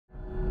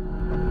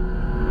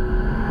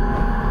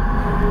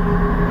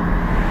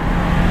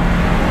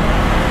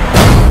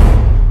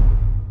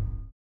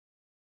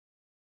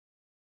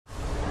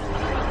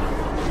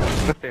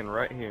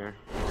right here.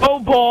 Oh,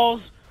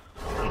 balls!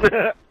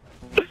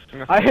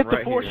 I hit the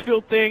Right force here.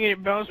 field thing and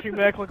it bounced me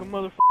back like a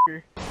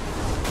motherfucker.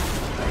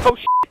 Oh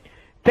shit!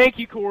 Thank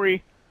you,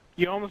 Corey.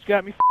 You almost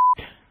got me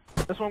f***ed.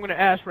 That's why I'm gonna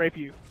ass rape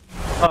you.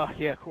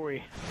 Yeah,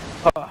 Corey.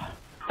 Oh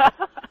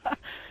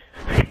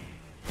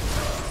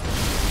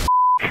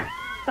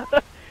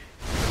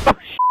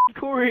shit,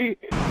 Corey.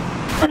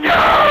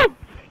 No!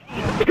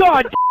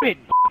 God damn it!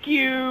 Fuck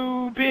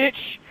you, bitch!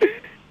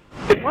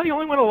 Am I the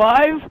only one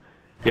alive?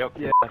 Yep.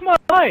 Yeah. Fuck my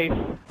life!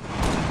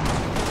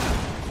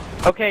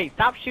 Okay,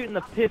 stop shooting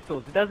the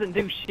pistols. It doesn't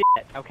do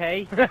shit,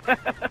 okay?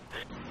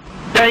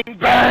 Bang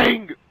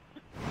bang!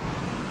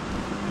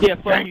 Yeah,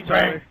 fuck Bang, you,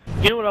 Tyler.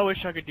 You know what I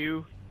wish I could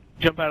do?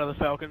 Jump out of the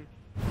Falcon.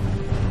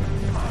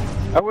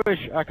 I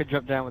wish I could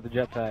jump down with the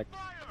jetpack.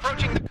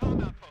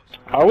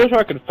 I wish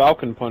I could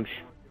Falcon Punch.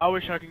 I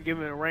wish I could give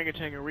an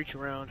orangutan and reach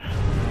around.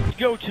 Let's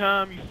go,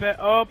 Tom, you fat—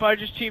 Oh, I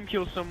just team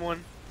killed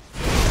someone.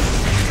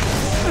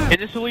 And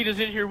this elite is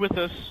in here with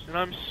us, and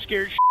I'm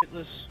scared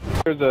shitless.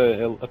 There's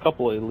a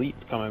couple of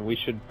elites coming. We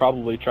should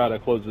probably try to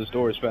close this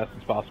door as fast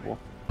as possible.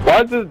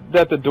 Why is it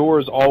that the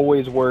doors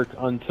always work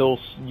until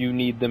you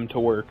need them to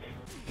work?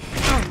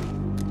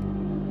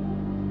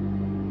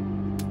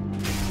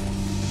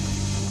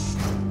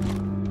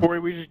 Corey,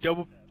 we just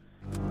double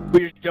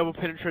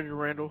penetrated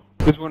Randall.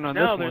 There's one on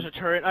Now this there's one. a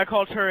turret. I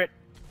call turret.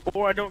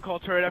 Or I don't call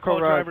turret, I call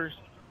Correct. drivers.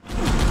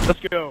 Let's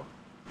go.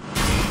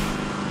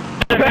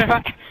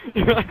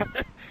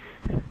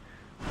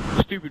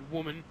 Stupid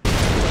woman.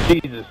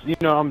 Jesus, you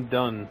know I'm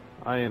done.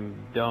 I am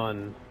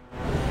done.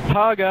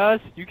 Hi guys,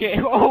 you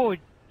can't. Oh,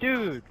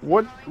 dude.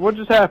 What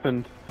just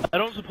happened? I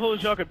don't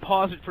suppose y'all could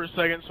pause it for a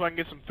second so I can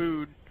get some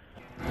food.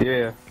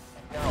 Yeah.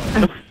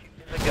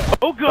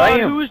 Oh god,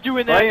 Bam, who is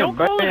doing that? bam, Don't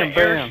call it an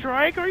bam, bam.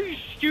 airstrike. Are you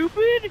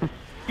stupid?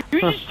 You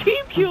just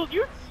team killed.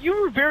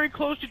 You were very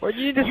close to. Well,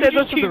 you just said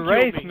this was team the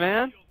race, killed me.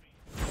 man.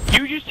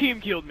 You just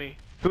team killed me.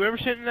 Whoever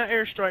sent in that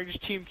airstrike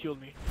just team killed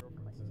me.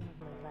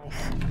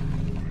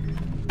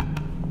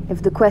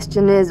 If the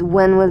question is,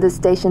 when will the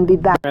station be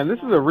back? Man, this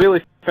is a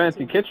really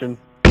fancy kitchen.